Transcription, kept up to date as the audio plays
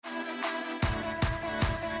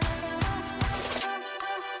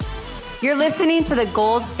You're listening to the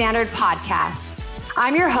Gold Standard Podcast.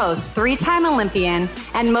 I'm your host, three-time Olympian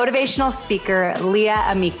and motivational speaker, Leah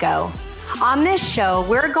Amico. On this show,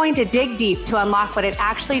 we're going to dig deep to unlock what it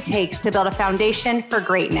actually takes to build a foundation for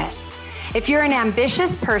greatness. If you're an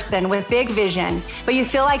ambitious person with big vision, but you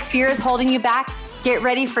feel like fear is holding you back, get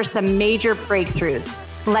ready for some major breakthroughs.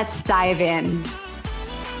 Let's dive in.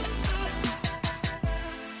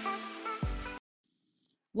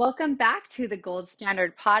 Welcome back to the Gold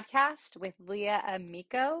Standard Podcast with Leah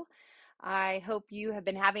Amico. I hope you have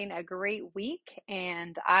been having a great week,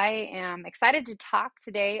 and I am excited to talk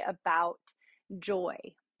today about joy,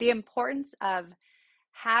 the importance of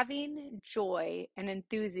having joy and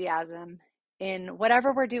enthusiasm in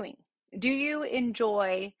whatever we're doing. Do you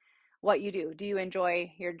enjoy what you do? Do you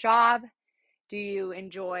enjoy your job? Do you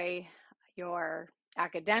enjoy your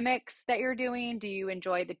academics that you're doing? Do you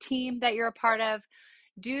enjoy the team that you're a part of?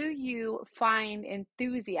 Do you find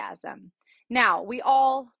enthusiasm? Now, we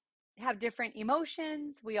all have different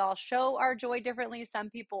emotions. We all show our joy differently. Some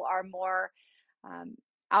people are more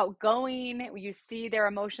outgoing. You see their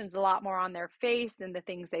emotions a lot more on their face and the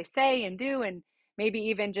things they say and do, and maybe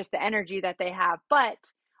even just the energy that they have. But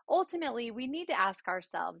ultimately, we need to ask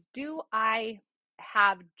ourselves, do I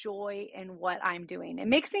have joy in what I'm doing? It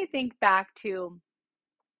makes me think back to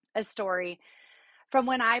a story from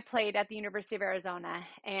when I played at the University of Arizona,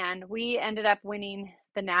 and we ended up winning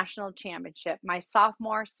the national championship my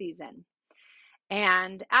sophomore season.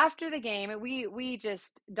 And after the game, we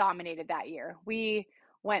just dominated that year. We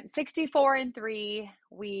went 64-3.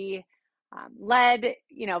 We led,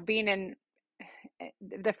 being in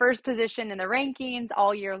the first position in the rankings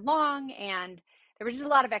all year long, and there were just a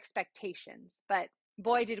lot of expectations. But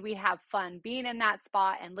boy, did we have fun being in that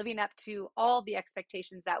spot and living up to all the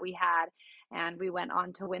expectations that we had. And we went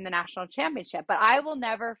on to win the national championship. But I will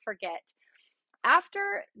never forget,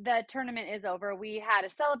 after the tournament is over, we had a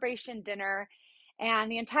celebration dinner,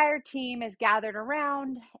 and the entire team is gathered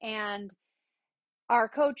around, and our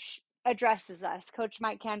coach addresses us, Coach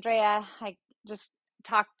Mike Candrea. I just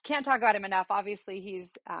can't talk about him enough. Obviously, he's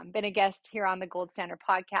been a guest here on the Gold Standard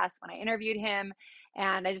Podcast when I interviewed him,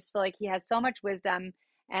 and I just feel like he has so much wisdom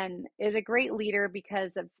and is a great leader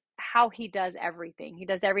because of how he does everything. He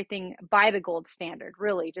does everything by the gold standard,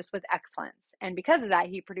 really, just with excellence. And because of that,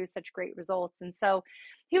 he produced such great results. And so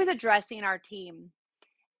he was addressing our team.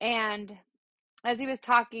 And as he was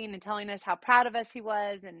talking and telling us how proud of us he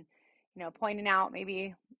was, and pointing out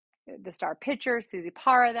maybe the star pitcher, Susie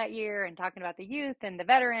Parra, that year, and talking about the youth and the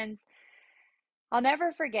veterans, I'll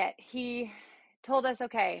never forget, he told us,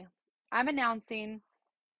 okay, I'm announcing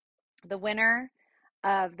the winner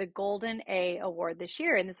of the Golden A Award this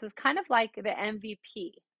year. And this was kind of like the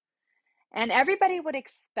MVP. And everybody would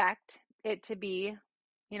expect it to be,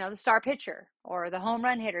 the star pitcher or the home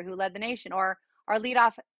run hitter who led the nation, or our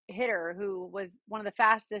leadoff hitter who was one of the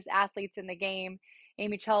fastest athletes in the game,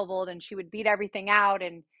 Amy Chelvold, and she would beat everything out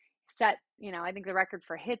and set, I think the record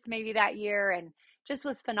for hits maybe that year, and just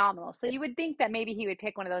was phenomenal. So you would think that maybe he would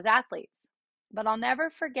pick one of those athletes. But I'll never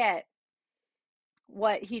forget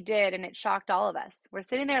what he did, and it shocked all of us. We're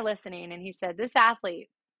sitting there listening, and he said, this athlete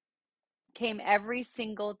came every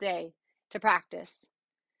single day to practice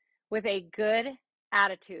with a good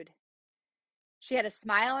attitude. She had a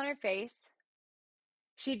smile on her face.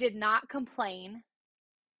 She did not complain.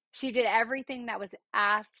 She did everything that was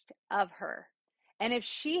asked of her. And if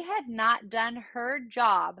she had not done her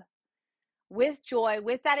job with joy,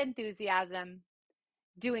 with that enthusiasm,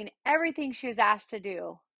 doing everything she was asked to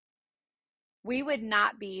do, we would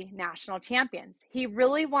not be national champions. He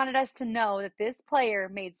really wanted us to know that this player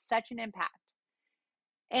made such an impact.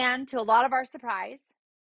 And to a lot of our surprise,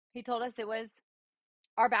 he told us it was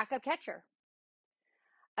our backup catcher.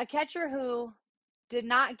 A catcher who did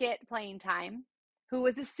not get playing time, who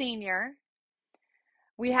was a senior.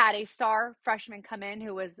 We had a star freshman come in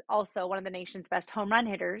who was also one of the nation's best home run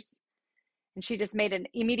hitters, and she just made an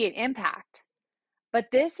immediate impact.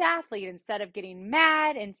 But this athlete, instead of getting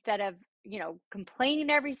mad, instead of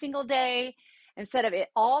complaining every single day, instead of it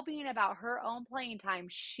all being about her own playing time,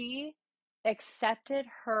 she accepted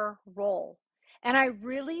her role. And I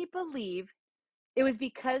really believe it was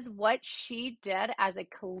because what she did as a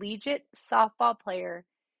collegiate softball player,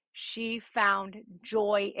 she found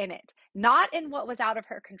joy in it, not in what was out of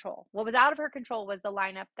her control. What was out of her control was the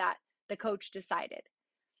lineup that the coach decided.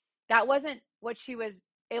 That wasn't what she was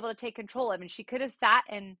able to take control of. And she could have sat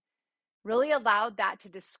and really allowed that to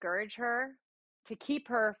discourage her, to keep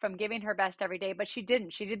her from giving her best every day, but she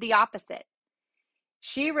didn't. She did the opposite.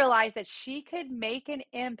 She realized that she could make an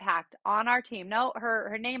impact on our team. No,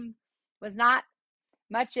 her name was not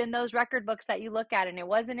much in those record books that you look at, and it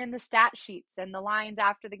wasn't in the stat sheets and the lines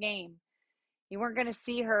after the game. You weren't going to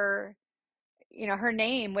see her, her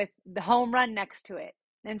name with the home run next to it.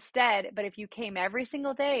 Instead, but if you came every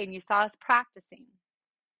single day and you saw us practicing,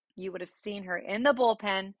 you would have seen her in the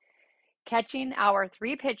bullpen catching our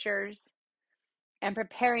 3 pitchers and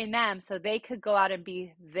preparing them so they could go out and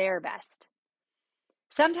be their best.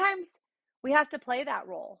 Sometimes we have to play that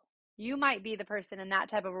role. You might be the person in that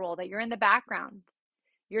type of role that you're in the background.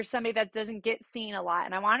 You're somebody that doesn't get seen a lot.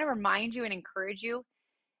 And I want to remind you and encourage you,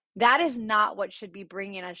 that is not what should be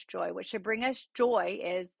bringing us joy. What should bring us joy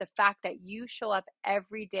is the fact that you show up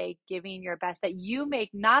every day giving your best, that you make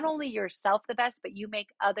not only yourself the best, but you make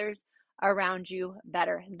others around you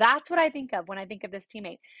better. That's what I think of when I think of this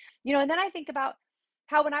teammate. And then I think about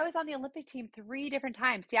how when I was on the Olympic team 3 different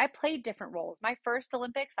times, see, I played different roles. My first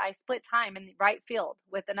Olympics, I split time in the right field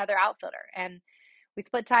with another outfielder, and we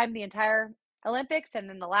split time the entire Olympics. And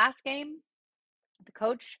then the last game, the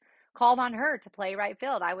coach called on her to play right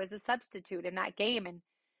field. I was a substitute in that game.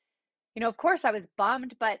 And, of course I was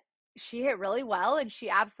bummed, but she hit really well and she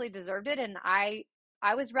absolutely deserved it. And I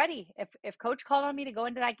was ready. If coach called on me to go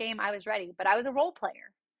into that game, I was ready, but I was a role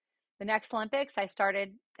player. The next Olympics, I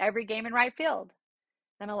started every game in right field.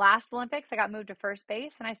 Then the last Olympics, I got moved to first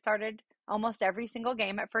base and I started almost every single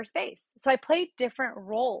game at first base. So I played different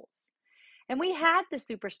roles. And we had the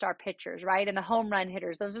superstar pitchers, right? And the home run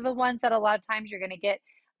hitters. Those are the ones that a lot of times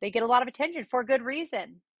they get a lot of attention for good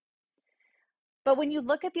reason. But when you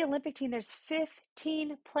look at the Olympic team, there's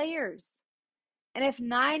 15 players. And if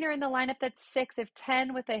 9 are in the lineup, that's 6. If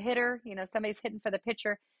 10 with a hitter, somebody's hitting for the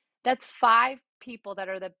pitcher, that's 5 people that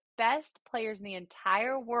are the best players in the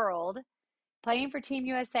entire world playing for Team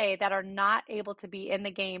USA that are not able to be in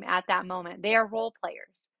the game at that moment. They are role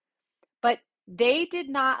players. But they did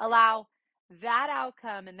not allow that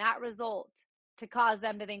outcome and that result to cause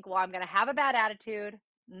them to think, well, I'm going to have a bad attitude.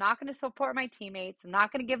 I'm not going to support my teammates. I'm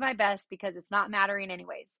not going to give my best because it's not mattering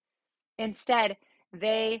anyways. Instead,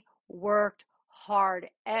 they worked hard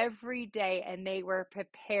every day and they were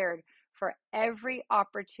prepared for every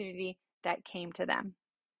opportunity that came to them.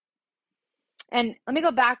 And let me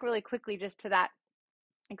go back really quickly just to that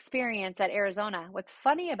experience at Arizona. What's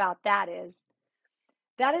funny about that is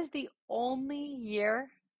the only year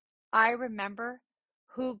I remember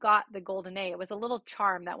who got the golden A. It was a little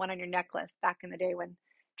charm that went on your necklace back in the day when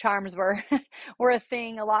charms were were a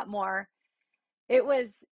thing a lot more.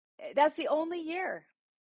 That's the only year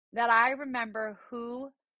that I remember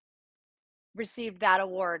who received that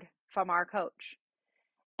award from our coach.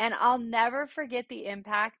 And I'll never forget the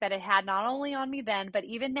impact that it had not only on me then, but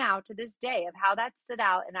even now to this day of how that stood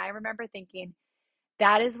out. And I remember thinking,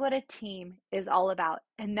 that is what a team is all about.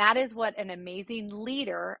 And that is what an amazing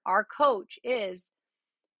leader, our coach, is,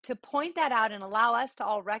 to point that out and allow us to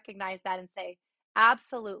all recognize that and say,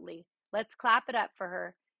 absolutely, let's clap it up for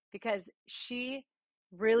her because she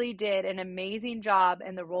really did an amazing job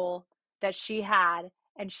in the role that she had.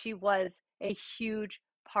 And she was a huge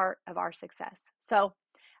part of our success. So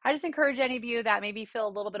I just encourage any of you that maybe feel a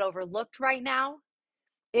little bit overlooked right now.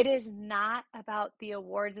 It is not about the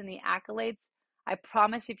awards and the accolades. I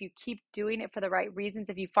promise if you keep doing it for the right reasons,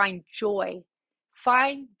 if you find joy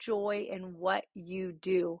in what you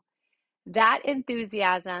do, that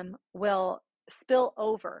enthusiasm will spill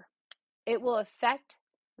over. It will affect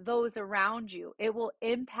those around you. It will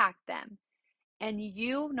impact them. And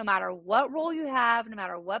you, no matter what role you have, no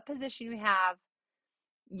matter what position you have,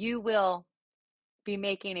 you will be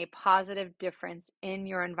making a positive difference in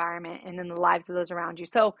your environment and in the lives of those around you.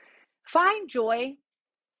 So find joy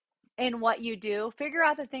in what you do. Figure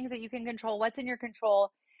out the things that you can control, what's in your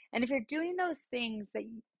control. And if you're doing those things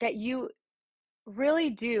that you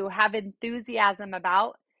really do have enthusiasm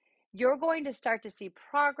about, you're going to start to see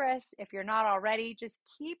progress. If you're not already, just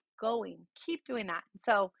keep going, keep doing that.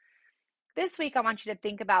 So this week, I want you to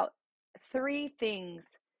think about 3 things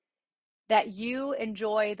that you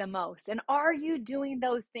enjoy the most. And are you doing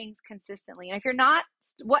those things consistently? And if you're not,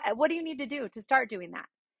 what do you need to do to start doing that?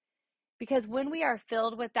 Because when we are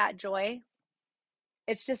filled with that joy,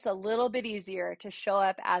 it's just a little bit easier to show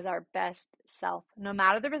up as our best self, no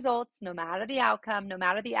matter the results, no matter the outcome, no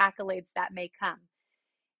matter the accolades that may come.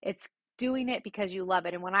 It's doing it because you love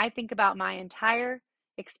it. And when I think about my entire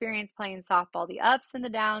experience playing softball, the ups and the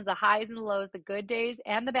downs, the highs and the lows, the good days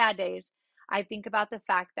and the bad days, I think about the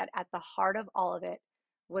fact that at the heart of all of it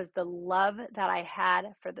was the love that I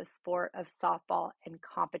had for the sport of softball and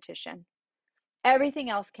competition. Everything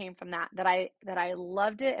else came from that I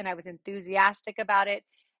loved it and I was enthusiastic about it,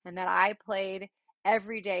 and that I played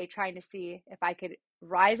every day trying to see if I could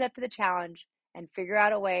rise up to the challenge and figure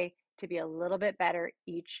out a way to be a little bit better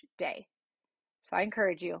each day. So I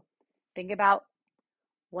encourage you, think about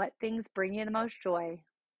what things bring you the most joy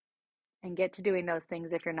and get to doing those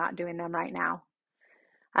things if you're not doing them right now.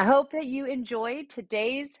 I hope that you enjoyed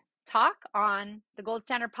today's talk on the Gold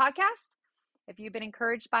Standard Podcast. If you've been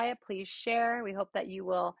encouraged by it, please share. We hope that you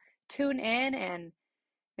will tune in and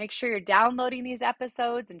make sure you're downloading these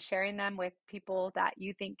episodes and sharing them with people that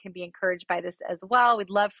you think can be encouraged by this as well. We'd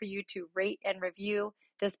love for you to rate and review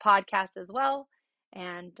this podcast as well.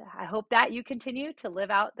 And I hope that you continue to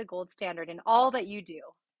live out the gold standard in all that you do.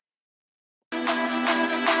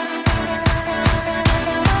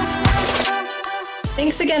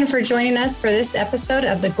 Thanks again for joining us for this episode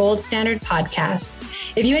of the Gold Standard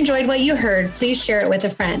Podcast. If you enjoyed what you heard, please share it with a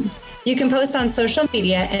friend. You can post on social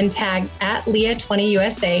media and tag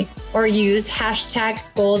 @Leah20USA or use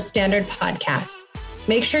 #Gold Standard Podcast.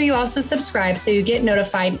 Make sure you also subscribe so you get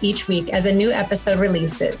notified each week as a new episode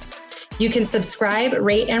releases. You can subscribe,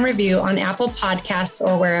 rate, and review on Apple Podcasts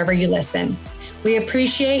or wherever you listen. We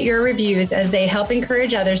appreciate your reviews as they help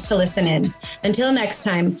encourage others to listen in. Until next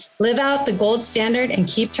time, live out the gold standard and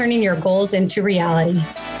keep turning your goals into reality.